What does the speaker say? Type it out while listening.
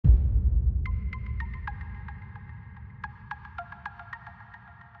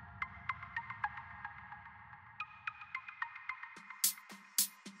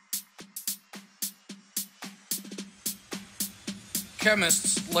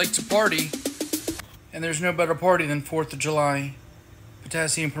Chemists like to party, and there's no better party than 4th of July.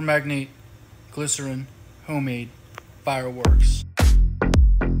 Potassium permanganate, glycerin, homemade fireworks.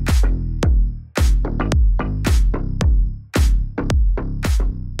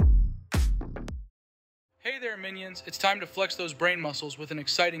 Hey there, minions! It's time to flex those brain muscles with an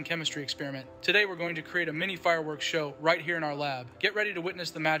exciting chemistry experiment. Today we're going to create a mini fireworks show right here in our lab. Get ready to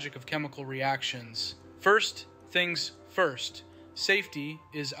witness the magic of chemical reactions. First things first. Safety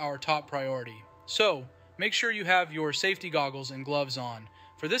is our top priority. So, make sure you have your safety goggles and gloves on.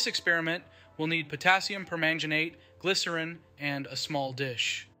 For this experiment, we'll need potassium permanganate, glycerin, and a small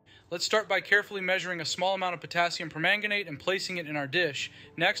dish. Let's start by carefully measuring a small amount of potassium permanganate and placing it in our dish.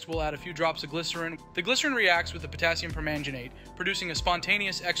 Next, we'll add a few drops of glycerin. The glycerin reacts with the potassium permanganate, producing a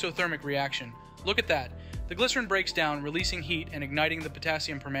spontaneous exothermic reaction. Look at that. The glycerin breaks down, releasing heat and igniting the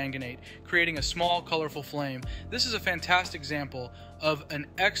potassium permanganate, creating a small, colorful flame. This is a fantastic example of an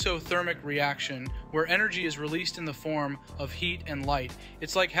exothermic reaction where energy is released in the form of heat and light.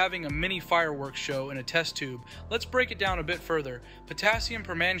 It's like having a mini fireworks show in a test tube. Let's break it down a bit further. Potassium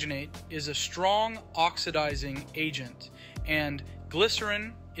permanganate is a strong oxidizing agent, and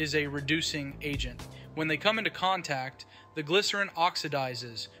glycerin is a reducing agent. When they come into contact, the glycerin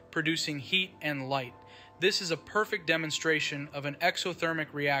oxidizes, producing heat and light. This is a perfect demonstration of an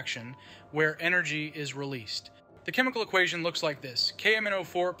exothermic reaction where energy is released. The chemical equation looks like this.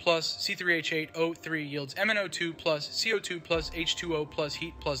 KMnO4 plus C3H8O3 yields MnO2 plus CO2 plus H2O plus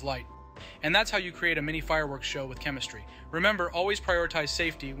heat plus light. And that's how you create a mini fireworks show with chemistry. Remember, always prioritize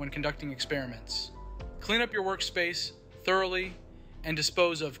safety when conducting experiments. Clean up your workspace thoroughly and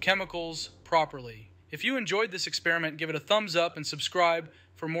dispose of chemicals properly. If you enjoyed this experiment, give it a thumbs up and subscribe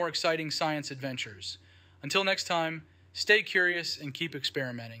for more exciting science adventures. Until next time, stay curious and keep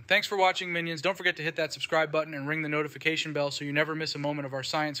experimenting. Thanks for watching, minions. Don't forget to hit that subscribe button and ring the notification bell so you never miss a moment of our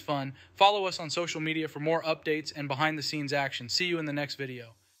science fun. Follow us on social media for more updates and behind-the-scenes action. See you in the next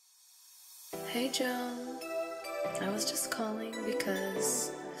video. Hey, Joe. I was just calling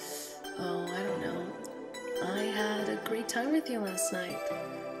because, I don't know. I had a great time with you last night.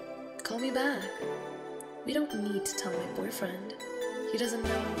 Call me back. We don't need to tell my boyfriend. He doesn't know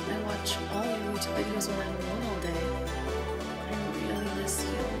I watch all your YouTube videos when I'm alone all day. I really miss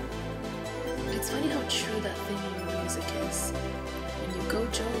you. It's funny how true that thing in your music is. When you go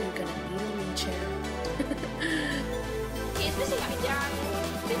Joe, you're gonna need a wheelchair. Especially got me down,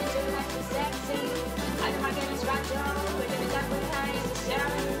 feeling so like so sexy. I know my game is right, Joe. We're living up with how you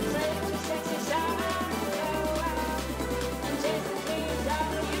shout. Too sexy, shout. And just the things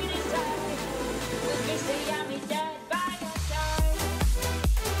all you decide. With me, say I'm dead by your side.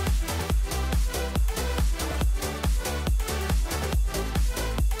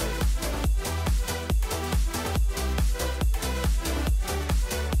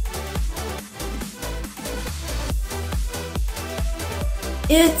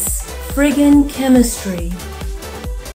 It's friggin' chemistry.